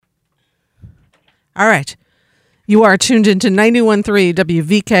All right. You are tuned into 91.3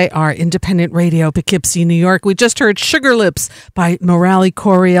 WVKR Independent Radio, Poughkeepsie, New York. We just heard Sugar Lips by Morale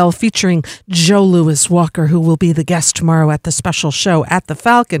Coriel featuring Joe Louis Walker, who will be the guest tomorrow at the special show at the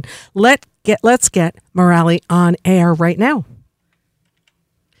Falcon. Let's get Morale on air right now.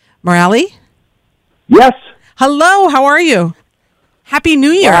 Morale? Yes. Hello, how are you? Happy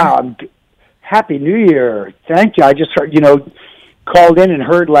New Year. Wow, Happy New Year. Thank you. I just heard, called in and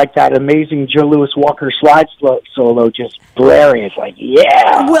heard like that amazing Joe Louis Walker slide solo just blaring. It's like,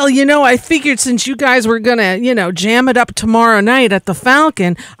 yeah. Well, I figured since you guys were going to, jam it up tomorrow night at the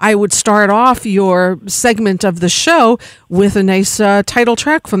Falcon, I would start off your segment of the show with a nice title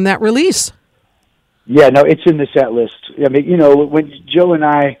track from that release. Yeah, no, it's in the set list. I mean, when Joe and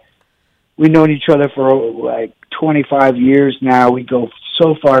I, we've known each other for like 25 years now. We go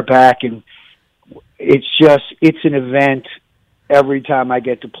so far back, and it's an event every time I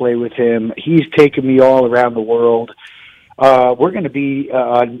get to play with him. He's taken me all around the world. We're going to be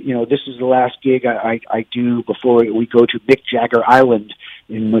this is the last gig I do before we go to Mick Jagger Island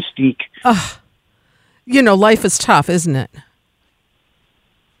in Mustique. Life is tough, isn't it?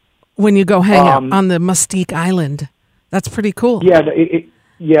 When you go hang out on the Mustique Island. That's pretty cool. Yeah,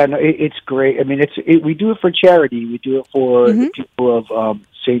 it's great. I mean, we do it for charity. We do it for the people of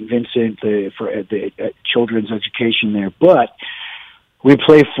St. Vincent, for the children's education there. But we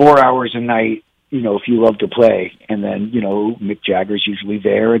play 4 hours a night, if you love to play. And then, Mick Jagger's usually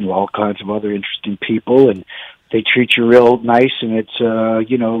there and all kinds of other interesting people. And they treat you real nice. And it's,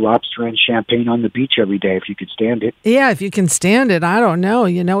 lobster and champagne on the beach every day if you could stand it. Yeah, if you can stand it. I don't know.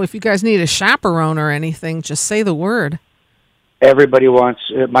 If you guys need a chaperone or anything, just say the word. Everybody wants,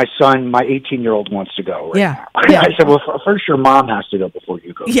 my son, my 18-year-old wants to go now. Yeah. I said, well, first your mom has to go before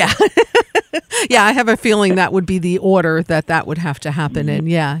you go. Yeah. Yeah, I have a feeling that would be the order that would have to happen in.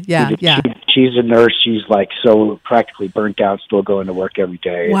 Yeah. She's a nurse. She's like so practically burnt out, still going to work every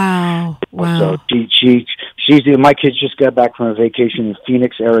day. Wow. So my kids just got back from a vacation in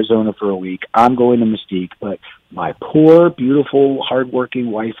Phoenix, Arizona for a week. I'm going to Mustique, but my poor, beautiful,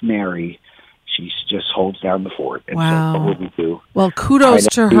 hardworking wife, Mary, she just holds down the fort. And wow. So what would we do? Well, kudos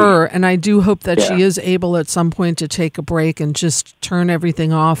to her, and I do hope that she is able at some point to take a break and just turn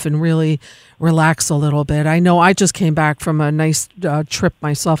everything off and really relax a little bit. I know I just came back from a nice trip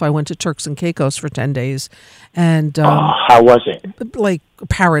myself. I went to Turks and Caicos for 10 days. And how was it? Like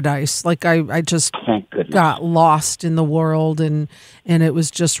paradise. Like I just got lost in the world, and it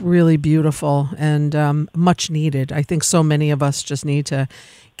was just really beautiful and much needed. I think so many of us just need to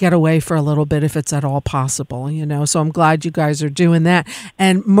get away for a little bit if it's at all possible, So I'm glad you guys are doing that.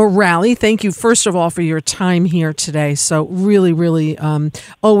 And Morale, thank you, first of all, for your time here today. So really, really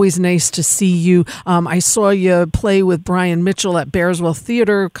always nice to see you. I saw you play with Brian Mitchell at Bearswell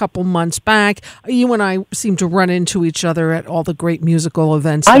Theater a couple months back. You and I seem to run into each other at all the great musical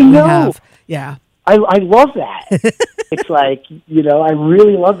events that we have. Yeah. I love that. It's like, I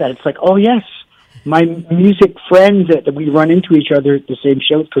really love that. It's like, oh, yes. My music friends that we run into each other at the same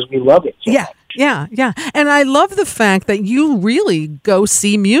shows because we love it. So much. Yeah. And I love the fact that you really go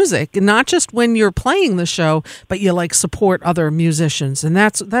see music, not just when you're playing the show, but you support other musicians, and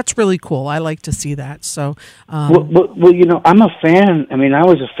that's really cool. I like to see that. So, well, I'm a fan. I mean, I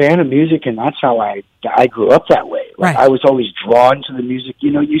was a fan of music, and that's how I grew up that way. Right. I was always drawn to the music.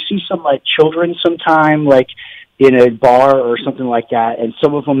 You see some children sometime in a bar or something like that, and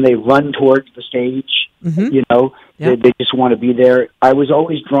some of them, they run towards the stage, they just want to be there. I was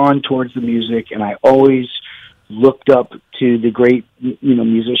always drawn towards the music, and I always looked up to the great,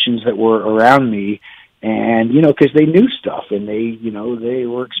 musicians that were around me, and, because they knew stuff, and they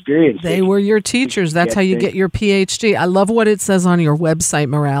were experienced. They were your teachers. That's how you get your PhD. I love what it says on your website,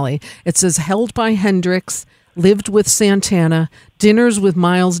 Morale. It says, held by Hendrix, lived with Santana, dinners with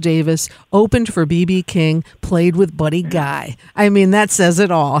Miles Davis, opened for B.B. King, played with Buddy Guy. I mean, that says it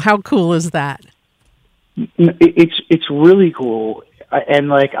all. How cool is that? It's really cool.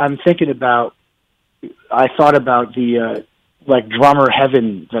 And I'm thinking about, I thought about the drummer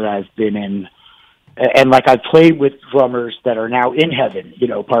heaven that I've been in. And I've played with drummers that are now in heaven,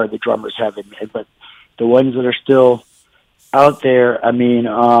 part of the drummer's heaven. But the ones that are still out there, I mean,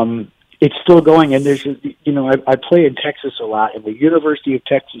 it's still going, and there's, I play in Texas a lot, and the University of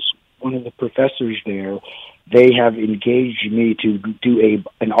Texas, one of the professors there, they have engaged me to do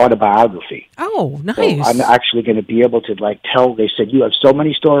an autobiography. Oh, nice. So I'm actually going to be able to tell, they said, you have so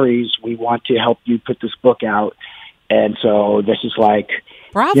many stories, we want to help you put this book out, and so this is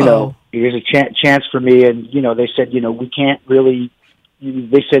bravo. Here's a chance for me, and, they said, we can't really,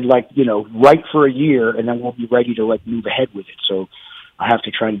 they said, write for a year, and then we'll be ready to, move ahead with it, so I have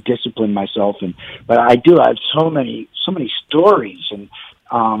to try to discipline myself, but I do. I have so many stories, and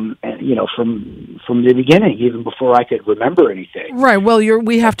you know, from the beginning, even before I could remember anything. Right. Well,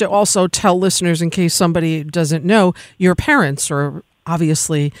 we have to also tell listeners, in case somebody doesn't know, your parents are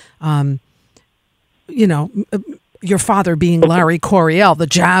obviously, you know, your father being Larry Coryell,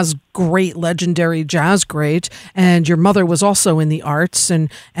 the legendary jazz great, and your mother was also in the arts, and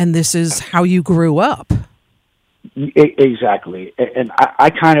this is how you grew up. Exactly. And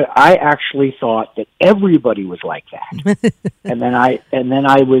I actually thought that everybody was like that. and then I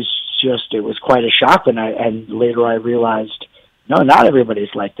it was quite a shock, and later I realized, no, not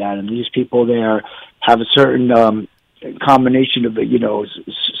everybody's like that, and these people there have a certain combination of, you know,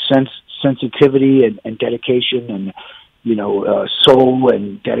 sensitivity and dedication, and, you know, soul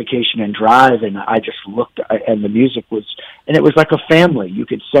and dedication and drive. And I just looked, and the music was, and it was like a family. You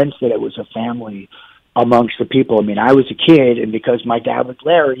could sense that it was a family amongst the people. I mean, I was a kid, and because my dad was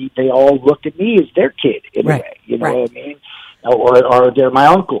Larry, they all looked at me as their kid in a way. You know what I mean? Or they're my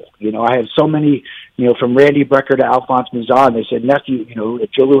uncle. You know, I have so many, you know, from Randy Brecker to Alphonse Mouzon, they said nephew, you know,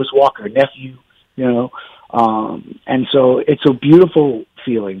 Joe Louis Walker, nephew, you know. And so it's a beautiful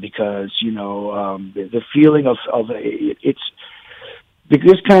feeling, because, you know, the feeling of it's,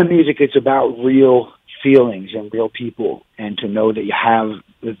 this kind of music, it's about real feelings and real people, and to know that you have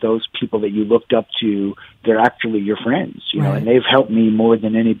those people that you looked up to, they're actually your friends, you know, and they've helped me more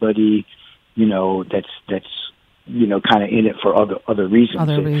than anybody, you know, that's you know, kind of in it for other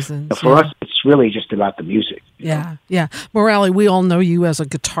reasons. For us, it's really just about the music. Yeah. Morali, we all know you as a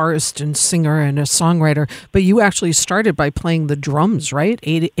guitarist and singer and a songwriter, but you actually started by playing the drums, right?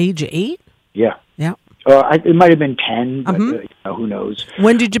 Age 8? Yeah. Yeah. It might have been 10, but you know, who knows?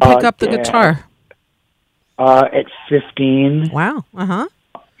 When did you pick up the guitar? At 15. Wow.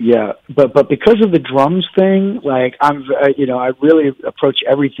 Yeah, but because of the drums thing, like you know, I really approach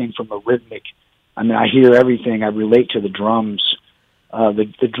everything from a rhythmic. I mean, I hear everything. I relate to the drums.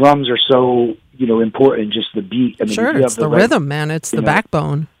 The drums are so, you know, important. Just the beat. I mean, sure, it's the rhythm, man. It's the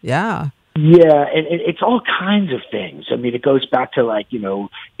backbone. Yeah. Yeah, and it's all kinds of things. I mean, it goes back to, like, you know,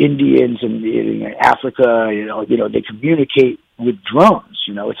 Indians and Africa. You know, they communicate with drums.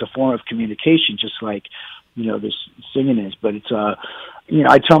 You know, it's a form of communication, just like, you know, this singing is. But it's you know,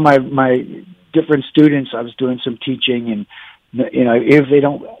 I tell my different students, I was doing some teaching, and, you know, if they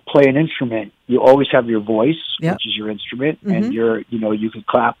don't play an instrument, you always have your voice, which is your instrument, and you know, you can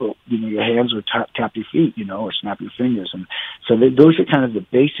clap, you know, your hands, or tap your feet, you know, or snap your fingers. And so those are kind of the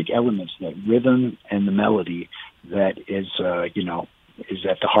basic elements, that rhythm and the melody that is, you know, is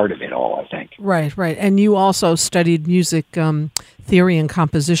at the heart of it all, I think. Right. And you also studied music theory and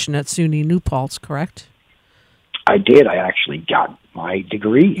composition at SUNY New Paltz, correct? I did. I actually got my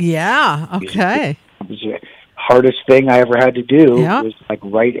degree. Yeah. Okay. It was the hardest thing I ever had to do. Was like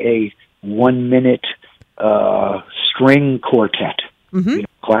write a 1-minute string quartet, you know,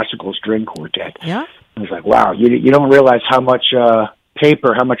 classical string quartet. Yeah. I was like, wow, you don't realize how much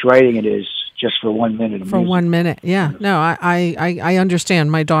paper, how much writing it is just for 1 minute of for music. 1 minute. Yeah. No, I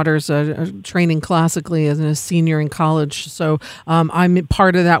understand. My daughter's training classically as a senior in college, so I'm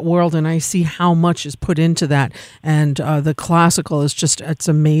part of that world, and I see how much is put into that. And the classical is just, it's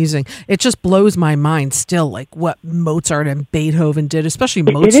amazing. It just blows my mind still, like what Mozart and Beethoven did, especially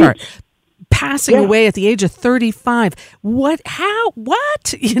Mozart. Passing away at the age of 35. What?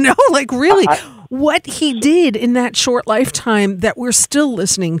 You know, like really, what he did in that short lifetime that we're still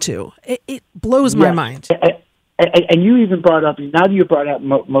listening to. It blows my mind. And you even brought up, now that you brought up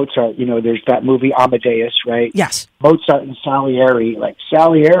Mozart, you know, there's that movie Amadeus, right? Yes. Mozart and Salieri. Like,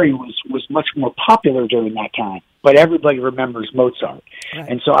 Salieri was much more popular during that time, but everybody remembers Mozart. Right.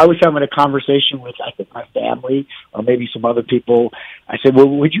 And so I was having a conversation with, I think, my family, or maybe some other people. I said, well,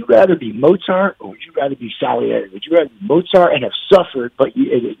 would you rather be Mozart, or would you rather be Salieri? Would you rather be Mozart and have suffered, but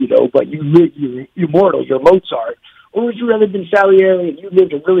you know, but you're immortal, you're Mozart? Or would you rather have been Salieri and you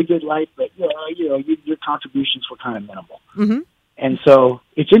lived a really good life, but you know, your contributions were kind of minimal? Mm-hmm. And so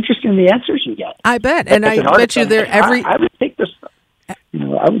it's interesting the answers you get. I bet, and I bet you there every. I would take this. You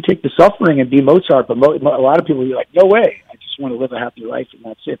know, I would take the suffering and be Mozart, but a lot of people are like, no way. I just want to live a happy life and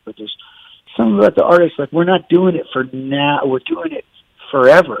that's it. But there's some about the artists, like, we're not doing it for now. We're doing it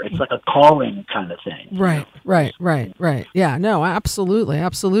forever. It's like a calling kind of thing. Right. Yeah, no, absolutely.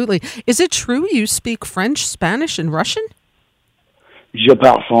 Is it true you speak French, Spanish, and Russian? Je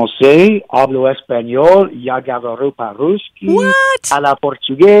parle français, hablo español, ya говорю по-русски, à la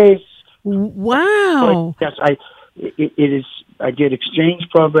portuguese. Wow. Yes, it is. I did exchange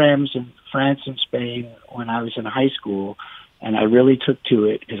programs in France and Spain when I was in high school, and I really took to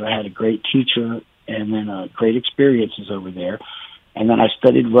it because I had a great teacher and then great experiences over there. And then I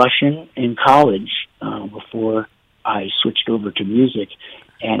studied Russian in college before I switched over to music.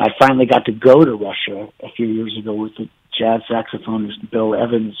 And I finally got to go to Russia a few years ago with the jazz saxophonist Bill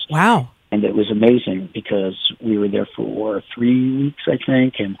Evans. Wow. And it was amazing because we were there for 3 weeks, I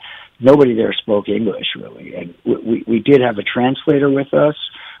think, and nobody there spoke English, really. And we did have a translator with us,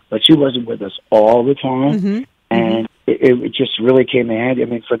 but she wasn't with us all the time. Mm-hmm. And it just really came in handy. I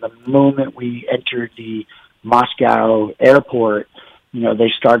mean, from the moment we entered the Moscow airport,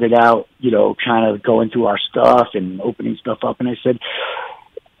 they started out, kind of going through our stuff and opening stuff up. And I said,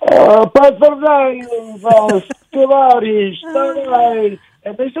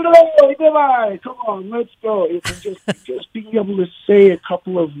 and they said, "Oh, goodbye! Come on, let's go." And just being able to say a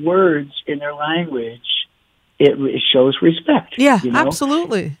couple of words in their language, it shows respect. Yeah,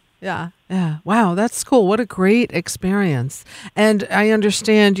 absolutely. Yeah. Wow, that's cool. What a great experience! And I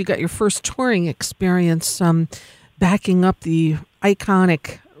understand you got your first touring experience, backing up the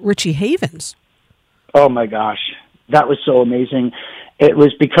iconic Richie Havens. Oh my gosh, that was so amazing! It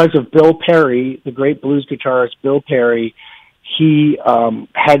was because of Bill Perry, the great blues guitarist Bill Perry. He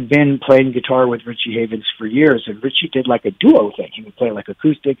had been playing guitar with Richie Havens for years, and Richie did like a duo thing. He would play like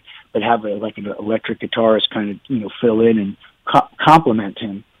acoustic, but have like an electric guitarist kind of fill in and complement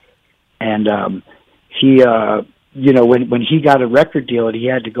him. And he, when he got a record deal and he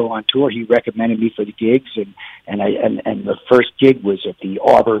had to go on tour, he recommended me for the gigs, and the first gig was at the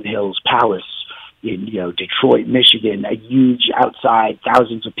Auburn Hills Palace in Detroit, Michigan, a huge outside,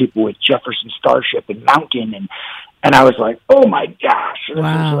 thousands of people with Jefferson Starship and Mountain, and I was like, oh my gosh!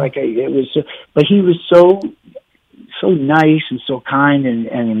 Wow. But he was so nice and so kind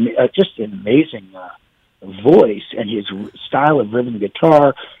and just an amazing voice, and his style of rhythm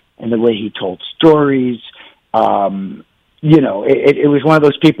guitar and the way he told stories. It was one of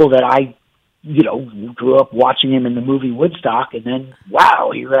those people that I, grew up watching him in the movie Woodstock, and then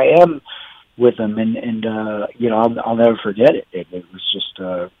wow, here I am with him, and I'll never forget it. It was just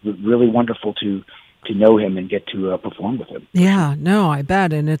really wonderful to know him and get to perform with him. Yeah, no, I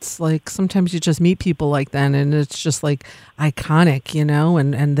bet. And it's like sometimes you just meet people like that and it's just like iconic,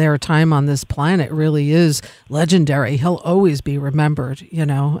 and their time on this planet really is legendary. He'll always be remembered,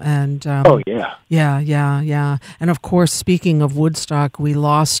 and oh, yeah. Yeah. And of course, speaking of Woodstock, we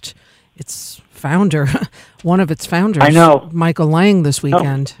lost its founder, one of its founders, I know, Michael Lang, this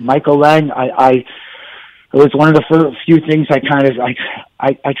weekend. Oh, Michael Lang, it was one of the few things I try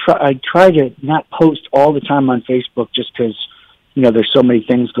to not post all the time on Facebook just because, there's so many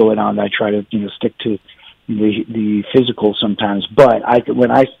things going on that I try to, stick to the physical sometimes. But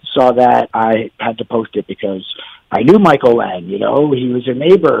when I saw that, I had to post it because I knew Michael Lang, he was a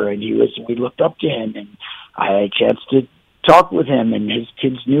neighbor and we looked up to him and I had a chance to talk with him and his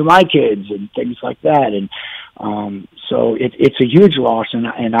kids knew my kids and things like that. And so it's a huge loss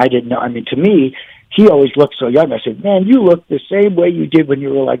and I didn't know. I mean, to me, he always looked so young. I said, man, you look the same way you did when you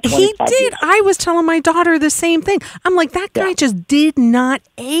were like 25 He did. years. I was telling my daughter the same thing. I'm like, that guy just did not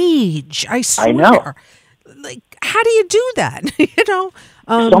age. I swear. I know. Like, how do you do that?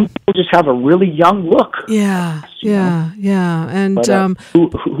 Some people just have a really young look. Yeah. And but,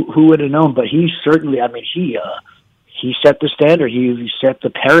 who would have known? But he certainly, he set the standard. He set the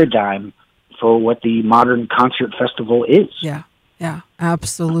paradigm for what the modern concert festival is. Yeah,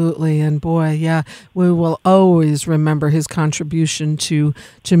 absolutely. And boy, we will always remember his contribution to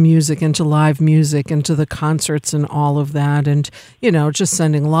music and to live music and to the concerts and all of that. And, just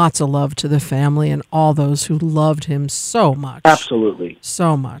sending lots of love to the family and all those who loved him so much. Absolutely.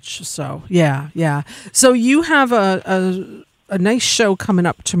 So much. So, yeah. So you have a nice show coming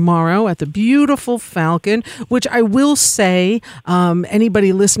up tomorrow at the beautiful Falcon, which I will say,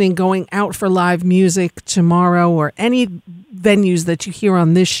 anybody listening going out for live music tomorrow or any venues that you hear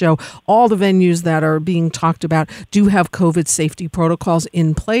on this show, all the venues that are being talked about do have COVID safety protocols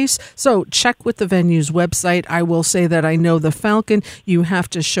in place. So check with the venue's website. I will say that I know the Falcon, you have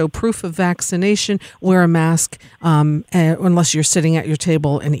to show proof of vaccination, wear a mask, unless you're sitting at your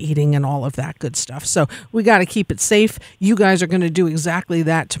table and eating and all of that good stuff. So we got to keep it safe. You guys are going to do exactly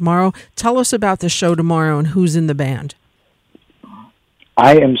that tomorrow. Tell us about the show tomorrow and who's in the band.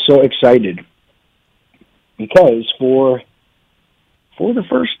 I am so excited because for the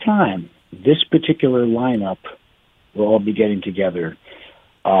first time, this particular lineup will all be getting together.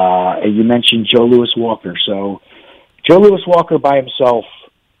 You mentioned Joe Louis Walker. So Joe Louis Walker by himself,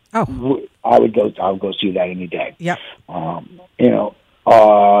 I'll go see that any day. Yep. So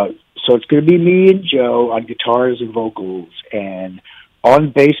it's going to be me and Joe on guitars and vocals, and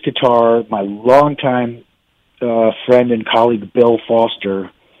on bass guitar, my longtime friend and colleague Bill Foster,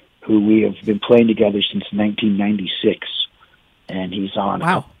 who we have been playing together since 1996. and he's on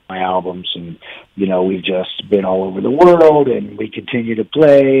Wow. my albums, and we've just been all over the world, and we continue to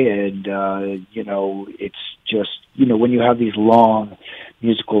play, and it's just when you have these long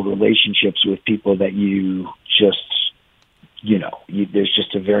musical relationships with people that you just there's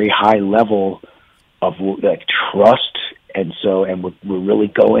just a very high level of like trust, and we're really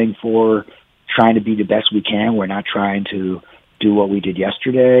going for trying to be the best we can. We're not trying to do what we did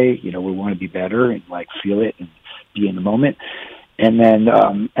yesterday. We want to be better and like feel it and be in the moment. And then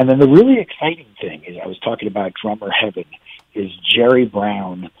the really exciting thing is, I was talking about drummer heaven, is Jerry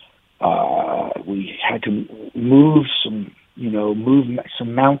Brown. We had to move some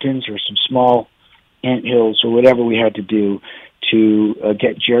mountains or some small anthills or whatever we had to do to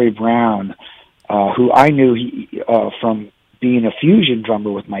get Jerry Brown, who I knew from being a fusion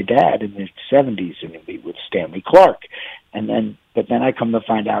drummer with my dad in the 70s and with Stanley Clarke. But then I come to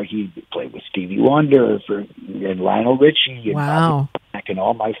find out he played with Stevie Wonder and Lionel Richie and Wow. Bobby Mack and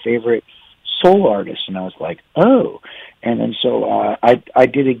all my favorite soul artists. And I was like, oh. And then so I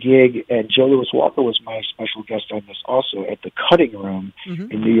did a gig, and Joe Louis Walker was my special guest on this also, at the Cutting Room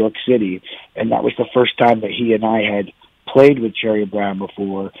in New York City. And that was the first time that he and I had played with Jerry Brown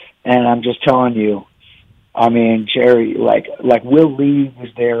before. And I'm just telling you, I mean, Jerry, like Will Lee was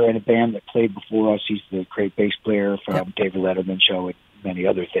there in a band that played before us. He's the great bass player from David Letterman Show and many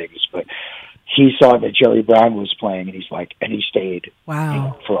other things. But he saw that Jerry Brown was playing, and he stayed.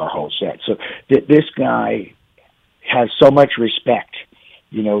 Wow. For our whole set. So this guy has so much respect,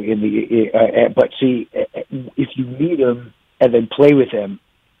 but see, if you meet him and then play with him,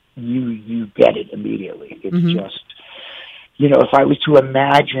 you get it immediately. It's just. If I was to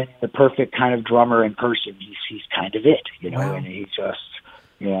imagine the perfect kind of drummer in person, he's kind of it, Wow. and he's just,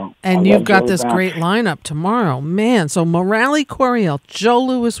 And you've got this great lineup tomorrow, man. So Morale Coriel, Joe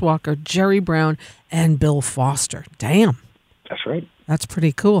Louis Walker, Jerry Brown, and Bill Foster. Damn. That's right. That's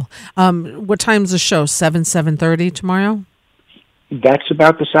pretty cool. What time's the show? 7:30 tomorrow? That's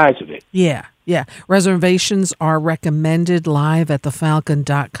about the size of it. Yeah. Reservations are recommended live at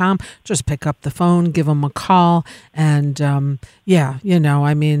thefalcon.com. Just pick up the phone, give them a call, and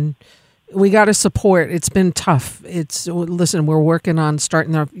we got to support. It's been tough. Listen, we're working on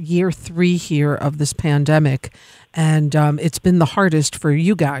starting our year 3 here of this pandemic, and it's been the hardest for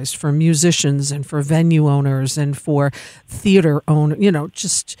you guys, for musicians and for venue owners and for theater owners,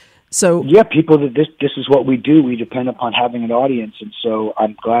 So yeah, people that this is what we do. We depend upon having an audience, and so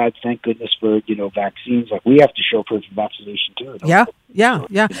I'm glad. Thank goodness for vaccines. Like, we have to show proof of vaccination too. Yeah.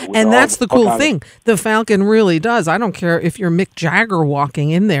 And that's the cool thing. The Falcon really does. I don't care if you're Mick Jagger walking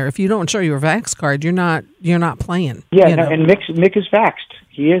in there. If you don't show your Vax card, you're not playing. Yeah, and Mick is vaxxed.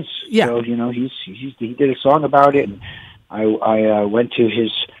 He is. Yeah. So he did a song about it, and I went to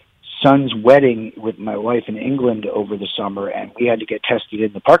his son's wedding with my wife in England over the summer, and we had to get tested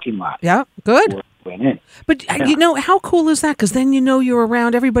in the parking lot. Yeah, good. Went in. But how cool is that? Because then you're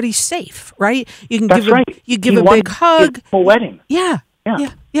around, everybody's safe, right? You can That's right. You give a big hug. A wedding. Yeah.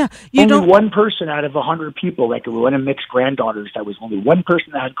 Only one person out of 100 people, like one of Mick's granddaughters, that was only one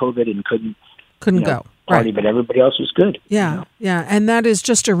person that had COVID and couldn't go. Party, Right. But everybody else was good. Yeah, and that is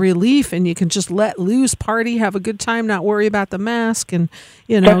just a relief, and you can just let loose, party, have a good time, not worry about the mask, and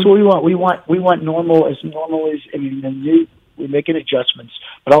That's what we want. We want normal as. We're making adjustments,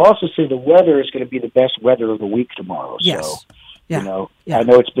 but I'll also say the weather is going to be the best weather of the week tomorrow. Yes. So, Yeah. I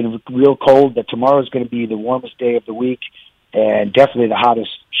know it's been real cold, but tomorrow is going to be the warmest day of the week, and definitely the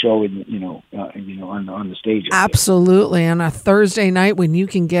hottest show on the stage. Absolutely. On a Thursday night when you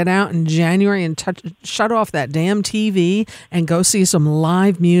can get out in January and shut off that damn TV and go see some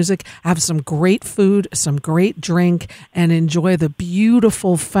live music, have some great food, some great drink, and enjoy the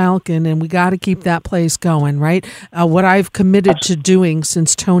beautiful Falcon. And we got to keep that place going, right? What I've committed to doing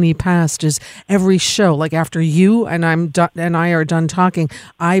since Tony passed is every show, like after you and I are done talking,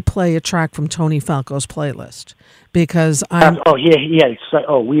 I play a track from Tony Falco's playlist. Because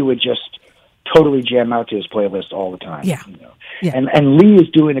we would just totally jam out to his playlist all the time. Yeah. And Lee is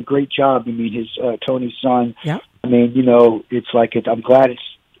doing a great job. I mean, his Tony's son. Yeah. I mean, it's like I'm glad it's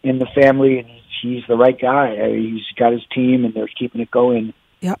in the family, and he's the right guy. He's got his team, and they're keeping it going.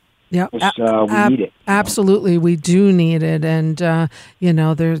 Yeah, we need it. Absolutely, we do need it, and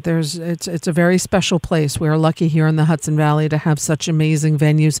it's a very special place. We're lucky here in the Hudson Valley to have such amazing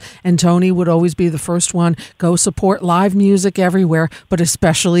venues. And Tony would always be the first one. Go support live music everywhere, but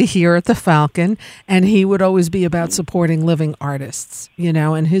especially here at the Falcon. And he would always be about supporting living artists.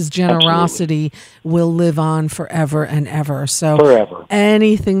 And his generosity will live on forever and ever. So forever.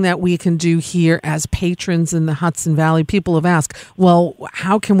 Anything that we can do here as patrons in the Hudson Valley, people have asked, well,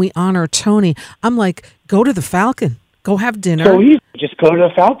 how can we honor Tony? I'm like, go to the Falcon. Go have dinner. So easy. Just go to the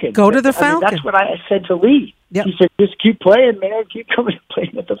Falcon. Go to the Falcon. That's what I said to Lee. Yep. He said, just keep playing, man. Keep coming and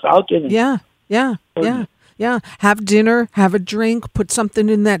playing at the Falcon. Yeah. Have dinner, have a drink, put something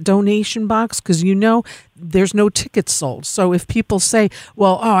in that donation box because there's no tickets sold. So if people say,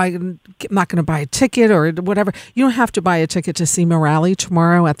 well, I'm not going to buy a ticket or whatever, you don't have to buy a ticket to see Morali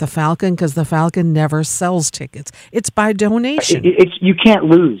tomorrow at the Falcon because the Falcon never sells tickets. It's by donation. You can't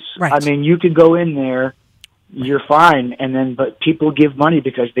lose. Right. I mean, you can go in there. You're fine, but people give money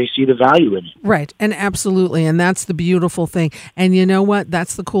because they see the value in it. Right, and absolutely, and that's the beautiful thing. And you know what?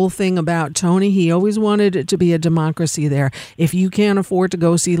 That's the cool thing about Tony. He always wanted it to be a democracy there. If you can't afford to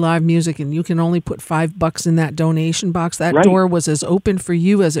go see live music and you can only put $5 in that donation box, that right. door was as open for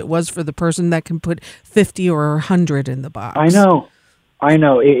you as it was for the person that can put 50 or 100 in the box. I know.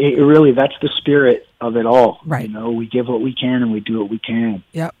 It really, that's the spirit of it all. Right. We give what we can and we do what we can.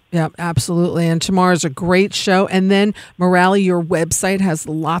 Yep, absolutely. And tomorrow's a great show. And then, Morali, your website has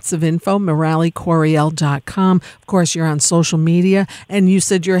lots of info, MoraliCoriel.com. Of course, you're on social media. And you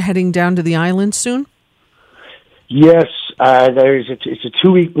said you're heading down to the island soon? Yes. It's a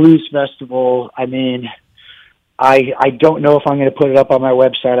 2-week blues festival. I mean, I don't know if I'm going to put it up on my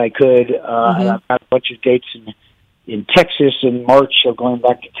website. I could. I've got a bunch of dates in Texas in March. I'm going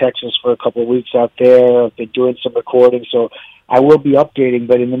back to Texas for a couple of weeks out there. I've been doing some recording, so I will be updating.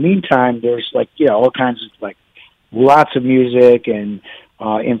 But in the meantime, there's all kinds of lots of music and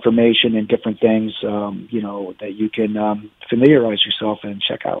information and different things, that you can familiarize yourself and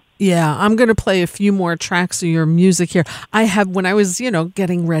check out. Yeah, I'm going to play a few more tracks of your music here. When I was,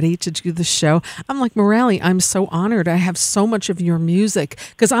 getting ready to do the show, I'm like, Morali, I'm so honored. I have so much of your music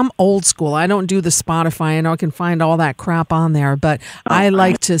because I'm old school. I don't do the Spotify. I know I can find all that crap on there, but I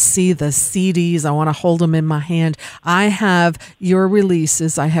like to see the CDs. I want to hold them in my hand. I have your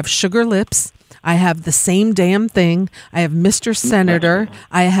releases. I have Sugar Lips. I have The Same Damn Thing. I have Mr. Senator.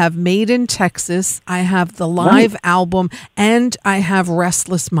 I have Made in Texas. I have the live album, and I have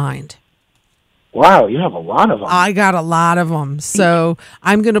Restless Mind. Wow, you have a lot of them. I got a lot of them. So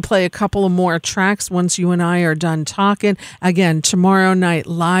I'm going to play a couple of more tracks once you and I are done talking. Again, tomorrow night,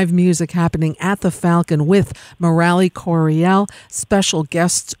 live music happening at the Falcon with Morali Coriel, special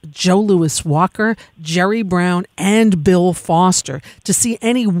guests Joe Louis Walker, Jerry Brown, and Bill Foster. To see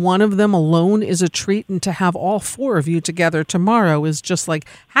any one of them alone is a treat, and to have all four of you together tomorrow is just like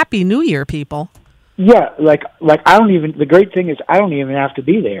Happy New Year, people. Yeah, the great thing is I don't even have to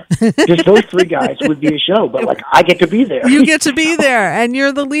be there. Just those three guys would be a show, but I get to be there. You get to be there, and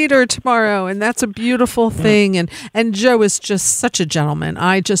you're the leader tomorrow, and that's a beautiful thing. And Joe is just such a gentleman.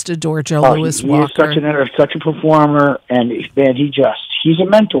 I just adore Joe Louis Walker. He is such a performer, and man, he's a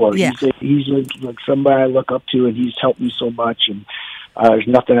mentor. Yeah. He's like somebody I look up to, and he's helped me so much, and there's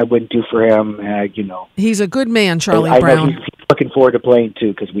nothing I wouldn't do for him. He's a good man, Charlie Brown. He's looking forward to playing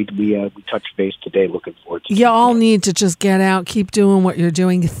too, because we touched base today. Looking forward to. You all need to just get out, keep doing what you're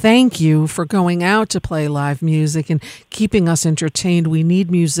doing. Thank you for going out to play live music and keeping us entertained. We need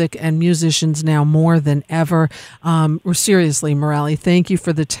music and musicians now more than ever. Seriously, Morali, thank you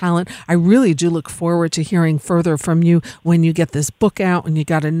for the talent. I really do look forward to hearing further from you when you get this book out and you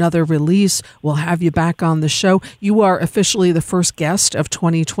got another release. We'll have you back on the show. You are officially the first guest of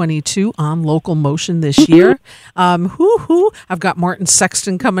 2022 on Local Motion this year. I've got Martin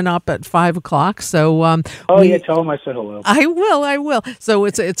Sexton coming up at 5:00. So, tell him I said hello. I will. So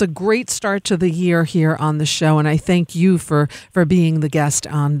it's a great start to the year here on the show, and I thank you for being the guest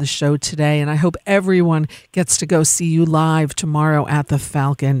on the show today. And I hope everyone gets to go see you live tomorrow at the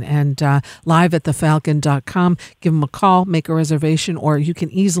Falcon, and live at thefalcon.com. Give them a call, make a reservation, or you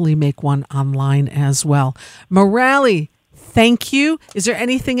can easily make one online as well. Morali, thank you. Is there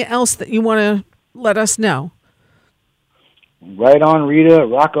anything else that you want to let us know? Right on, Rita.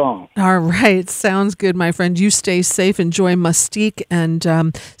 Rock on. All right. Sounds good, my friend. You stay safe. Enjoy Mustique, and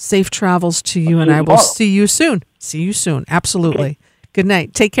safe travels to you. And I will see you soon. Absolutely. Okay. Good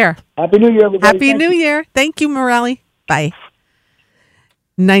night. Take care. Happy New Year, everybody. Happy New Year. Thank you, Morali. Bye.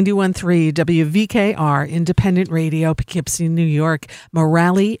 91.3 WVKR, Independent Radio, Poughkeepsie, New York.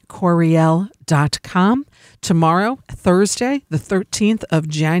 MoraliCoriel.com. Tomorrow, Thursday, the 13th of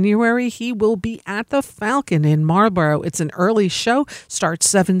January, he will be at the Falcon in Marlborough. It's an early show, starts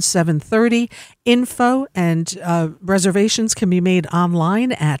 7:30. Info and reservations can be made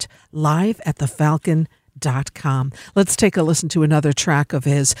online at liveatthefalcon.com. Let's take a listen to another track of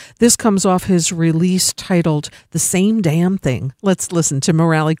his. This comes off his release titled The Same Damn Thing. Let's listen to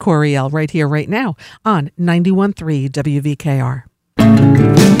Morali Coriel right here, right now on 91.3 WVKR.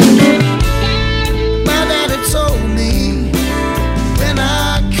 Told me when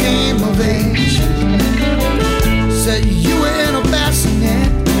I came of age, said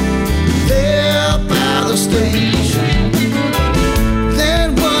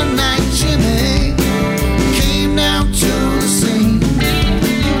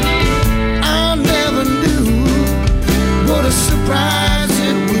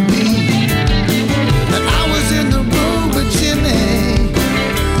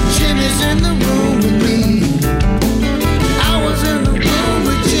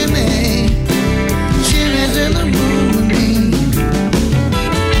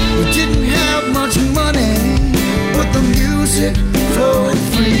music flowed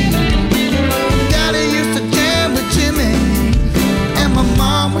free. Daddy used to jam with Jimmy, and my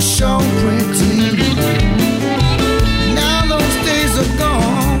mom was so pretty. Now those days are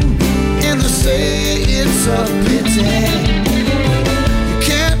gone, and they say it's a pity. You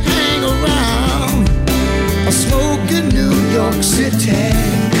can't hang around or smoke in New York City.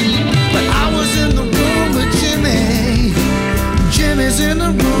 But I was in the room with Jimmy, Jimmy's in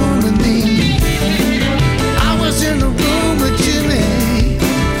the room with me. I was in the room with Jimmy,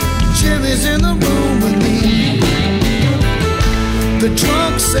 Jimmy's in the room with me. The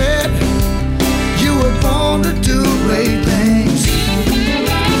drunk said, you were born to do great things.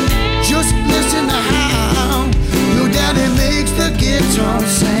 Just listen to how your daddy makes the guitar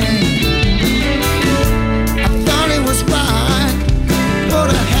sing. I thought it was right, but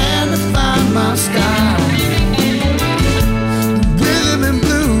I had to find my style. Rhythm and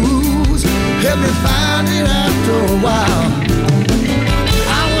blues helped me find it after a while.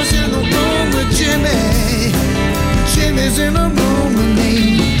 I was in the room with Jimmy, Jimmy's in the room with me.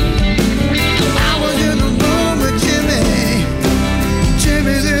 I was in the room with Jimmy,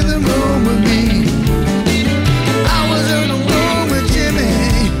 Jimmy's in the room with me. I was in the room with Jimmy,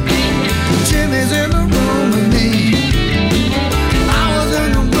 Jimmy's in the room with me. I was in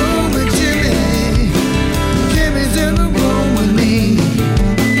the room with Jimmy, Jimmy's in the room with me.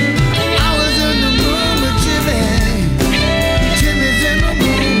 I was in the room with Jimmy, Jimmy's in the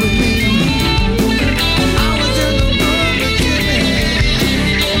room with me. I was in the room with Jimmy,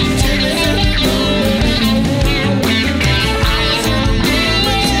 Jimmy's in the room with me. I was in the room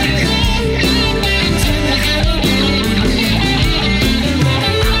with Jimmy, Jimmy's in the room with me. I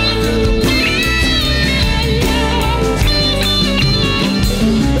was in the room with Jimmy.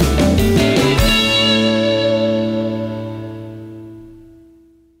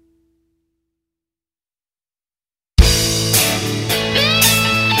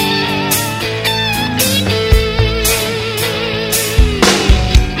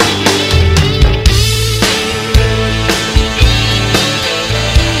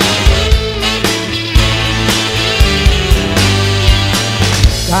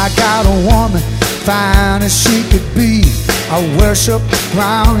 I got a woman, fine as she could be. I worship the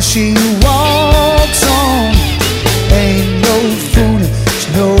ground she walks on. Ain't no fooling, she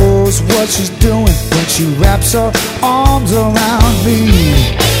knows what she's doing when she wraps her arms around me.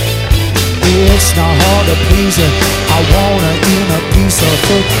 It's not hard to please her, I want her in a piece of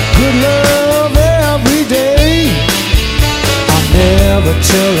her good love every day. I'll never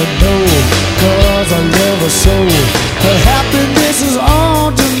tell her no, 'cause I love her so. Her happiness is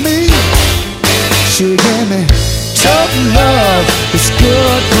on to me. She gave me tough love, it's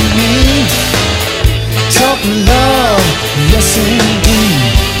good for me. Tough love, yes indeed.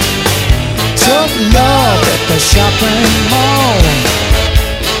 Tough love at the shopping mall.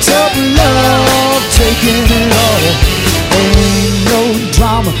 Tough love, taking it all. Ain't no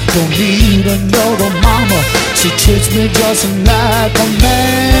drama, don't need another mama. She treats me just like a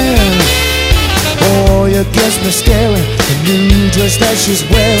man. Boy, it gets me staring. The new dress that she's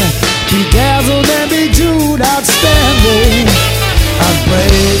wearing, bedazzled and bejeweled, outstanding. I'd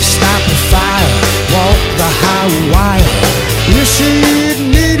break, stop the fire, walk the high wire, if she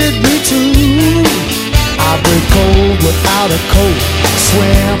needed me to. I'd break cold without a coat,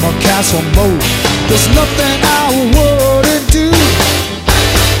 swim a castle moat. There's nothing I wouldn't do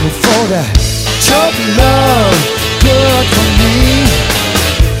for that tough love, good for me.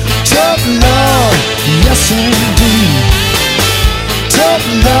 Tough love, yes indeed. Tough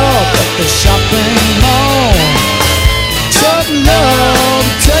love at the shopping mall. Tough love,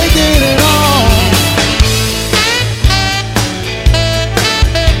 taking it all.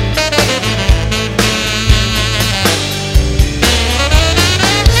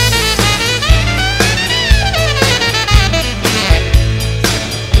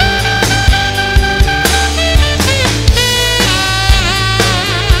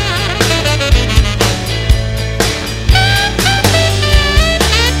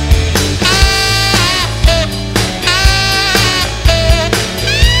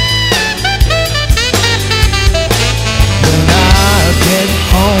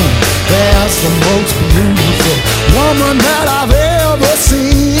 The most beautiful woman that I've ever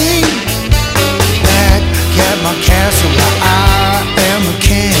seen. Back at my castle where I am a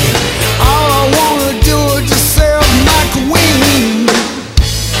king. All I wanna do is just serve my queen.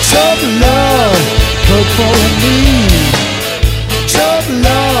 Tough love, good for me. Tough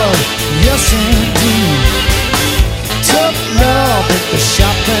love, yes indeed. Tough love at the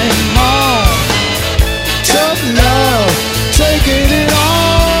shopping mall. Tough love, taking it all.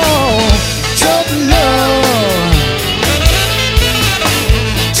 Tough love,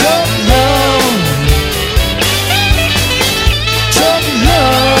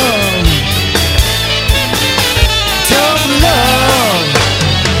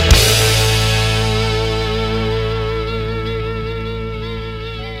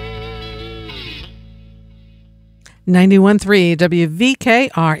 91.3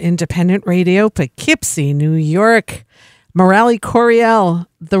 WVKR Independent Radio, Poughkeepsie, New York. Morale Coriel,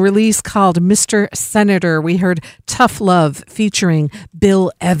 the release called Mr. Senator. We heard Tough Love featuring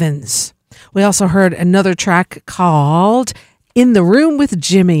Bill Evans. We also heard another track called In the Room with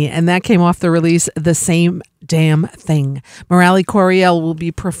Jimmy, and that came off the release The Same Damn Thing. Morale Coriel will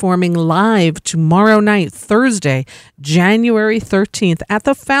be performing live tomorrow night, Thursday, January 13th at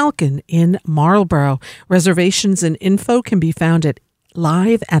the Falcon in Marlborough. Reservations and info can be found at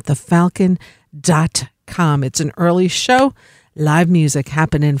liveatthefalcon.com. It's an early show. Live music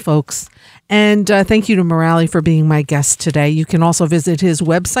happening, folks. And thank you to Morale for being my guest today. You can also visit his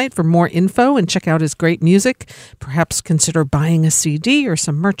website for more info and check out his great music. Perhaps consider buying a CD or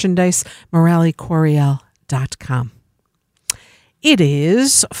some merchandise, MoraleCoriel.com. It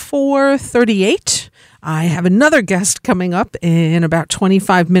is 4:38. I have another guest coming up in about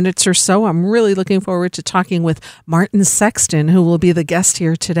 25 minutes or so. I'm really looking forward to talking with Martin Sexton, who will be the guest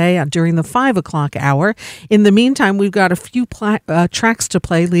here today during the 5 o'clock hour. In the meantime, we've got a few tracks to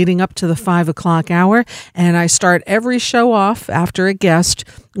play leading up to the 5 o'clock hour, and I start every show off after a guest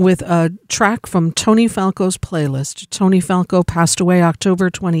with a track from Tony Falco's playlist. Tony Falco passed away October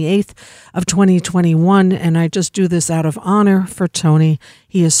 28th of 2021, and I just do this out of honor for Tony.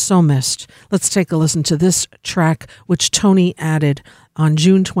 He is so missed. Let's take a listen to this track, which Tony added on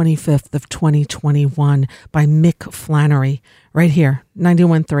June 25th of 2021 by Mick Flannery, right here,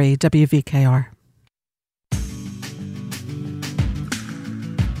 91.3 WVKR.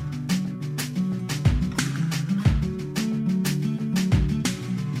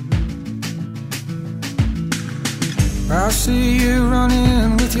 I see you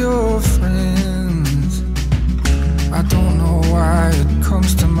running with your friends. I don't know why it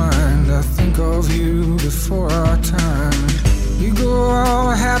comes to mind. I think of you before our time. You go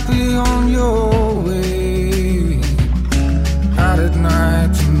all happy on your way, out at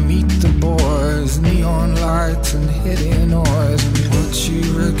night to meet the boys, neon lights and heady noise. What you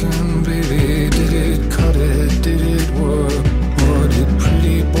reckon, baby? Did it cut it? Did it work? Or did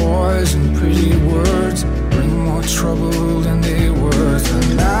pretty boys and pretty words bring more trouble than they worth?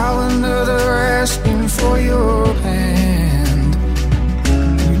 And now another asking for your hand.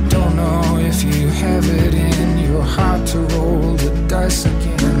 You don't know if you have it in your heart to roll the dice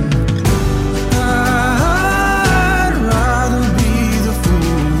again. I'd rather be the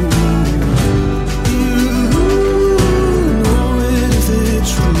fool. You know it if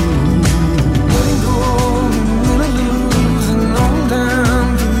it's true. Letting go and win or lose and all down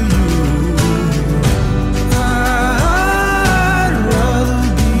to you. I'd rather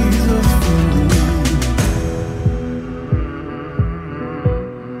be the fool.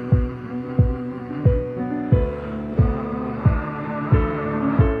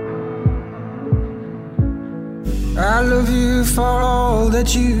 I love you for all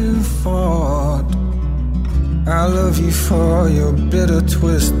that you fought. I love you for your bitter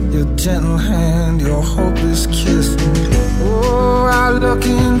twist, your gentle hand, your hopeless kiss. Oh, I look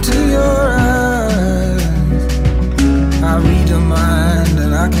into your eyes. I read a mind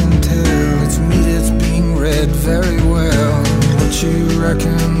and I can tell it's me that's being read very well. What you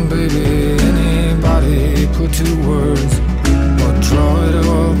reckon, baby? Anybody put to words or draw it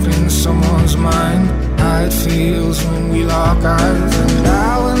up in someone's mind? How it feels when we lock eyes. And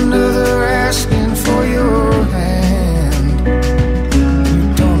now another asking for your hand.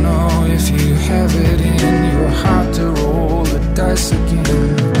 You don't know if you have it in your heart to roll the dice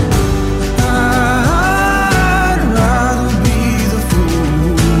again. I'd rather be the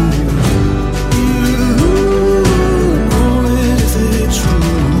fool. You know it if it's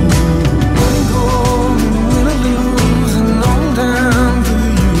true. Letting go and win or lose and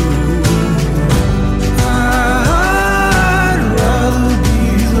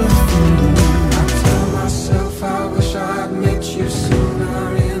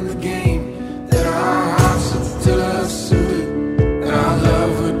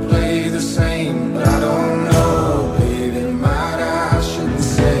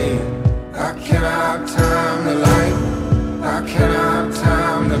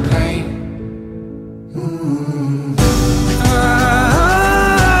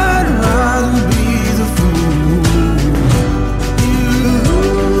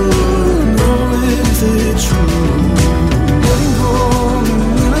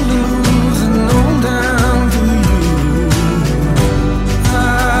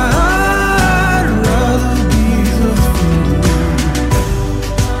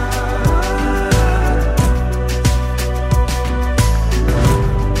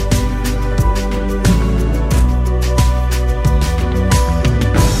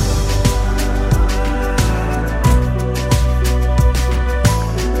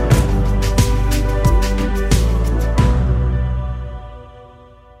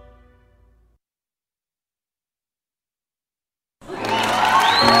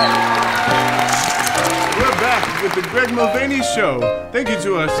with the Greg Mulvaney Show. Thank you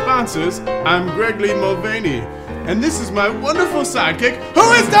to our sponsors. I'm Greg Lee Mulvaney, and this is my wonderful sidekick,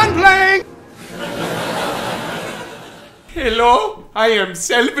 who is done playing. Hello, I am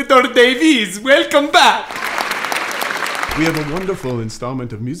Salvador Davies. Welcome back. We have a wonderful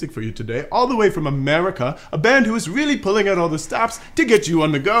installment of music for you today, all the way from America, a band who is really pulling out all the stops to get you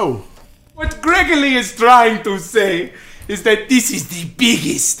on the go. What Gregory is trying to say is that this is the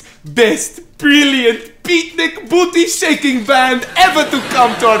biggest, best, brilliant, beatnik, booty-shaking band ever to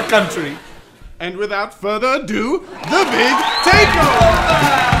come to our country. And without further ado, the Big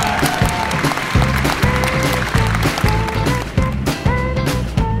Takeover!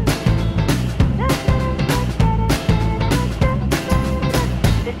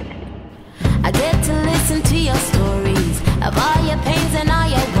 I get to listen to your stories of all your pains and all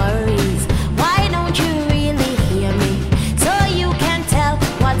your worries. Why don't you really hear me so you can tell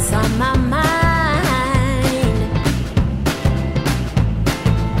what's on my mind?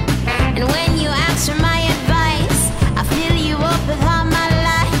 And when you ask for my advice, I fill you up with all my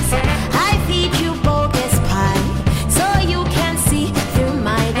lies. I feed you bogus pie so you can see through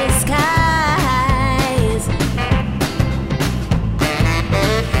my disguise.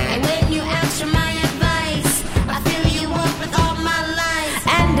 And when you ask for my advice, I fill you up with all my lies.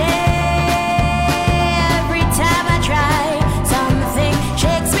 And every time I try, something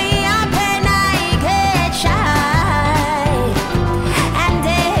shakes me up and I get shy. And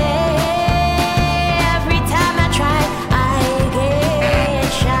every time I try, I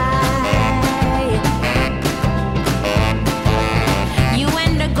get shy. You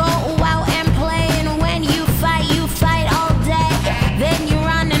and to go out and play, and when you fight all day. Then you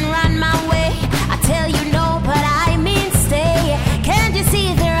run and run my way. I tell you no, but I mean stay. Can't you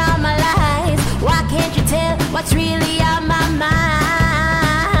see they're all my lies? Why can't you tell what's really on my mind?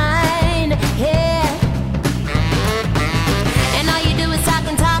 Yeah. And all you do is talk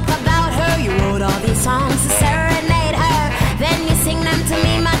and talk about her. You wrote all these songs to serenade her. Then you sing them to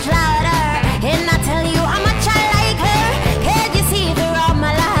me much louder. And I tell you how much I like her. Can't you see they're all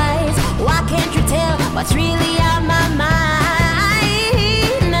my lies? Why can't you tell what's really on my mind?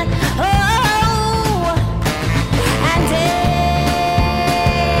 Oh, and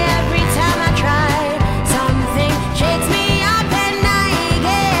every time I try, something shakes me up and I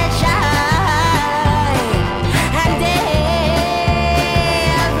get shy. And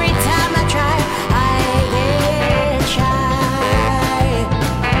every time I try, I get shy.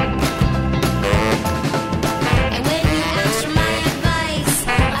 And when you ask for my advice,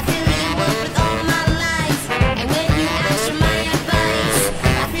 I fill you up with all my lies. And when you ask for my advice,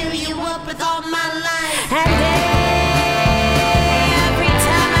 I fill you up with all my lies. And every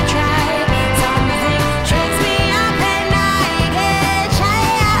time I try, something shakes me up and I get shy.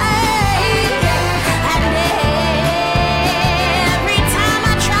 And every time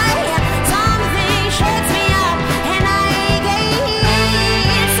I try, something shakes me up and I get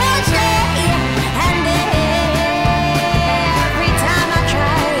so shy. And every time I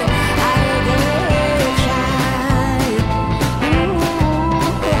try, I get shy. Ooh,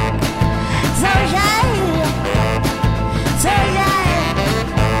 so shy, so shy.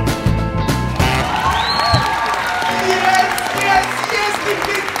 Yes, the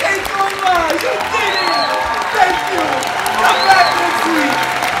big takeover. You did it. Thank you. Come back next week.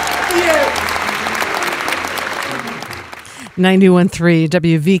 Yes. 91.3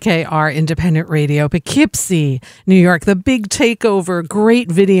 WVKR Independent Radio, Poughkeepsie, New York. The Big Takeover,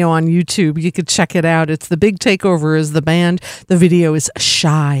 great video on YouTube. You could check it out. It's The Big Takeover is the band. The video is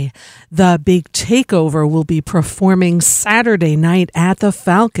Shy. The Big Takeover will be performing Saturday night at the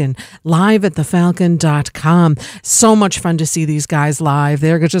Falcon, live at thefalcon.com. So much fun to see these guys live.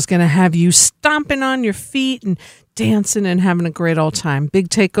 They're just going to have you stomping on your feet and dancing and having a great old time. Big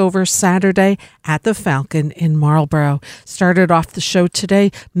Takeover Saturday at the Falcon in Marlborough. Started off the show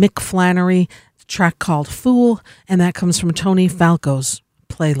today, Mick Flannery, track called Fool, and that comes from Tony Falco's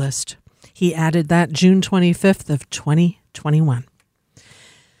playlist. He added that June 25th of 2021.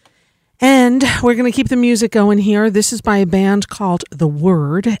 And we're going to keep the music going here. This is by a band called The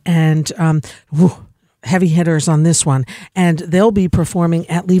Word, and heavy hitters on this one, and they'll be performing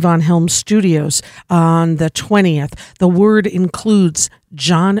at Levon Helm Studios on the 20th. The Word includes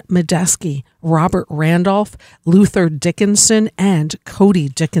John Medeski, Robert Randolph, Luther Dickinson, and Cody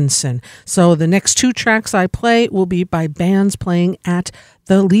Dickinson. So the next two tracks I play will be by bands playing at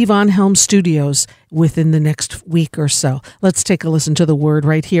the Levon Helm Studios within the next week or so. Let's take a listen to The Word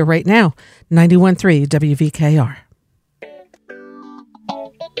right here, right now. 91.3 WVKR.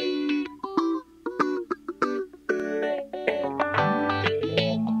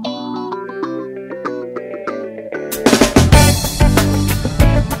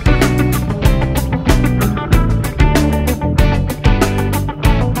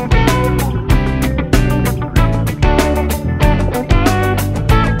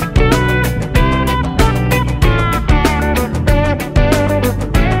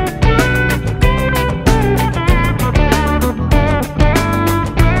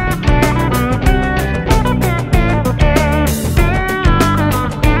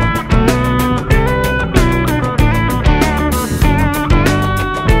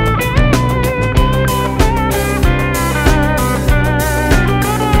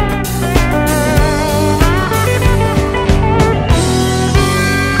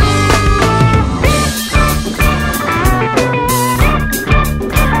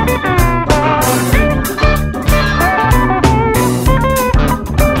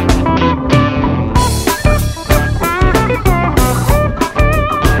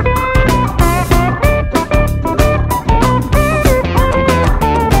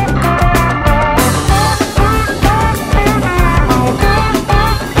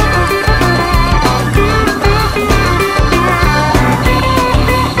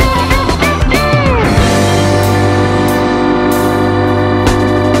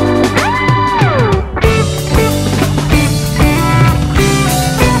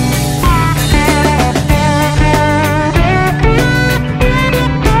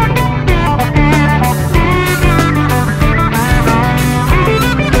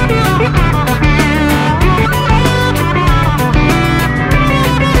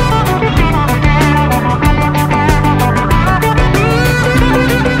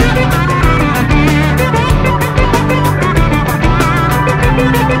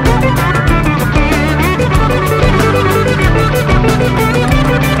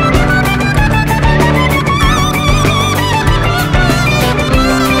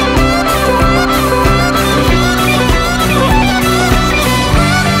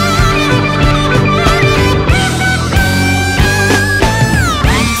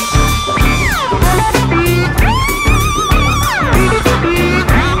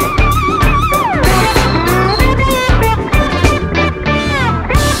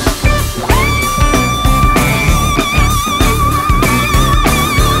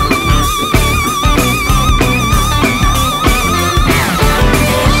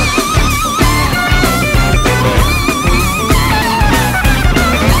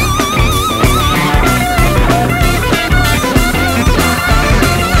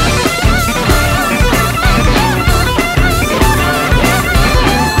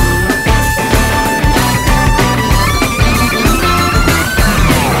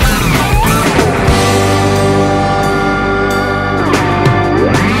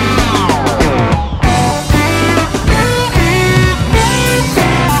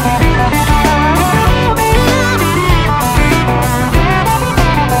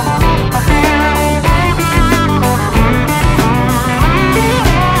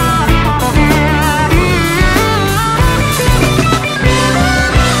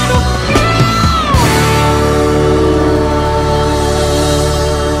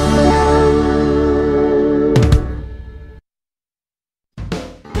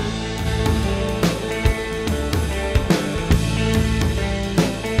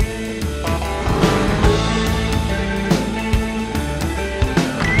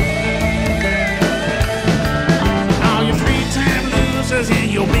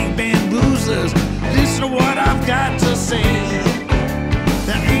 your big bamboozlers. Listen to what I've got to say.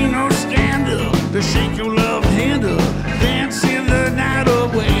 There ain't no scandal to shake your love handle, dancing the night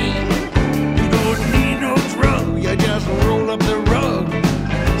away. You don't need no drug, you just roll up the rug,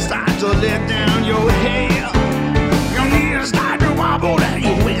 start to let down your hair. Your knees start to wobble, and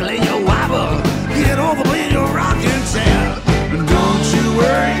you wiggle and you wobble. Get over when you're rocking tail. Don't you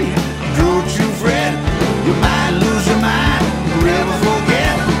worry, don't you fret. You might lose your mind, never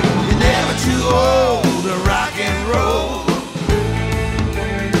forget. You're never too old to rock and roll.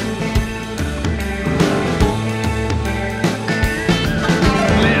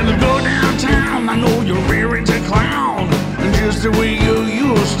 Let's go downtown, I know you're rearing to clown, just the way you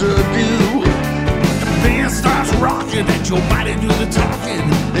used to do. The band starts rocking, let your body do the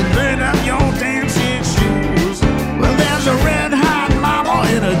talking, and burn up your dancing shoes. Well, there's a red hot mama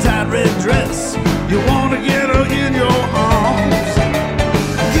in a tight red dress. You wanna get her in your arms,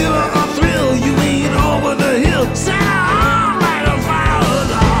 give her a thrill, you ain't over the hill. Set her on like a fire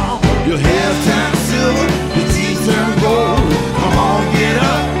alarm. Your hair turns silver, your teeth turn gold. Come on, get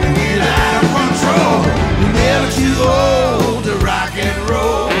up and get out of control. You're never too old to rock and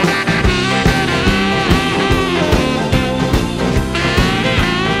roll.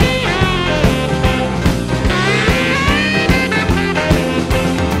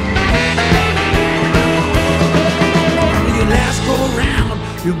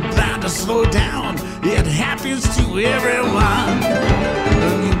 You're bound to slow down, it happens to everyone.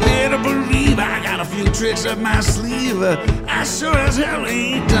 You better believe I got a few tricks up my sleeve I sure as hell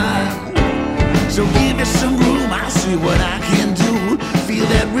ain't done. So give me some room, I'll see what I can do. Feel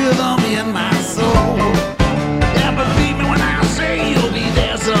that rhythm in my soul. Yeah, believe me when I say you'll be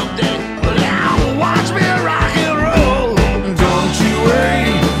there someday. But now watch me rock and roll. Don't you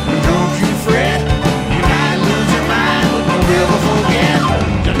worry, don't you fret. You might lose your mind, but don't ever forget.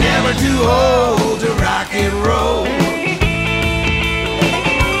 You're never too old to rock and roll.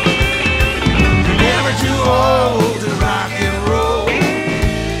 You're never too old to rock and roll.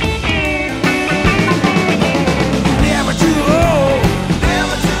 You're never too old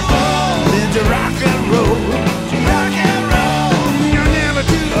to rock and roll. Rock and roll. You're never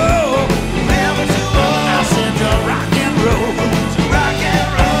too old. I said to rock and roll. Rock and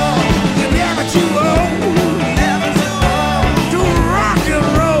roll. You're never too old. To rock and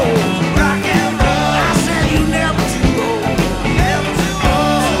roll. Rock and roll. I said you never too old.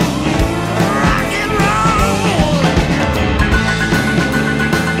 Rock and roll.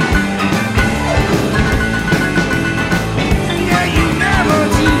 Yeah, you never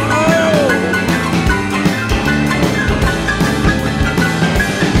too old. To rock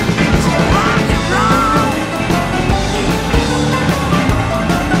and roll.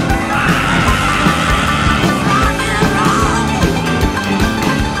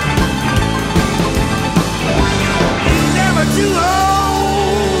 You're never too old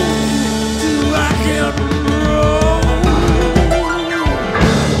to rock and roll.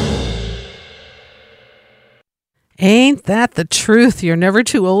 Ain't that the truth? You're never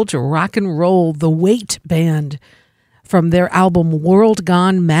too old to rock and roll. The Weight Band from their album World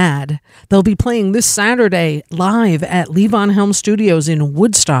Gone Mad. They'll be playing this Saturday live at Levon Helm Studios in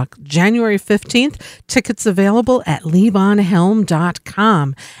Woodstock, January 15th. Tickets available at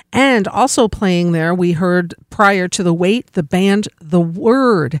levonhelm.com. And also playing there, we heard prior to The Weight, the band The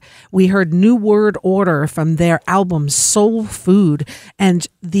Word. We heard New Word Order from their album Soul Food. And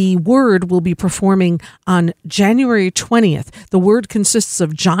The Word will be performing on January 20th. The Word consists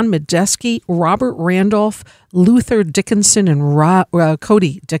of John Medeski, Robert Randolph, Luther Dickinson, and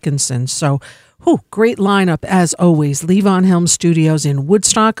Cody Dickinson. So, great lineup as always. Levon Helm Studios in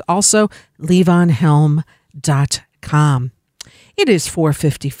Woodstock. Also, levonhelm.com. It is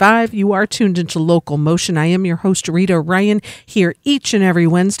 4:55. You are tuned into Local Motion. I am your host, Rita Ryan, here each and every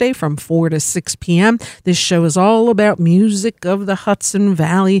Wednesday from 4 to 6 p.m. This show is all about music of the Hudson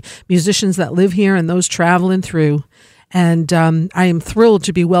Valley, musicians that live here and those traveling through. And I am thrilled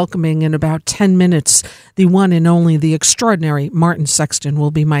to be welcoming in about 10 minutes the one and only, the extraordinary Martin Sexton will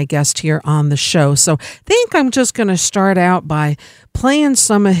be my guest here on the show. So I think I'm just going to start out by playing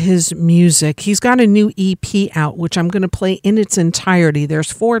some of his music. He's got a new EP out, which I'm going to play in its entirety.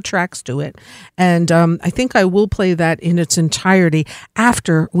 There's 4 tracks to it. And I think I will play that in its entirety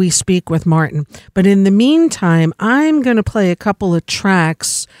after we speak with Martin. But in the meantime, I'm going to play a couple of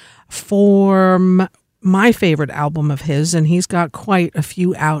tracks for my favorite album of his, and he's got quite a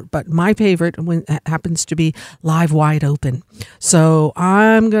few out, but my favorite happens to be Live Wide Open. So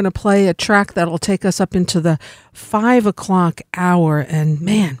I'm going to play a track that'll take us up into the 5 o'clock hour, and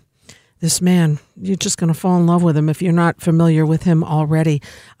man, this man, you're just going to fall in love with him if you're not familiar with him already.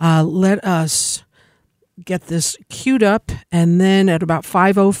 Let us get this queued up, and then at about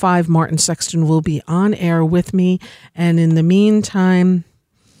 5:05, Martin Sexton will be on air with me. And in the meantime,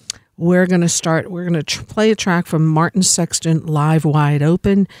 we're going to play a track from Martin Sexton, Live Wide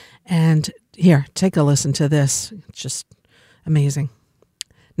Open. And here, take a listen to this. It's just amazing.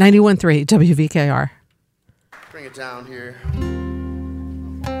 91.3 WVKR. Bring it down here.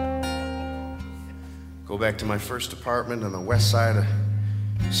 Go back to my first apartment on the west side of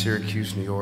Syracuse, New York.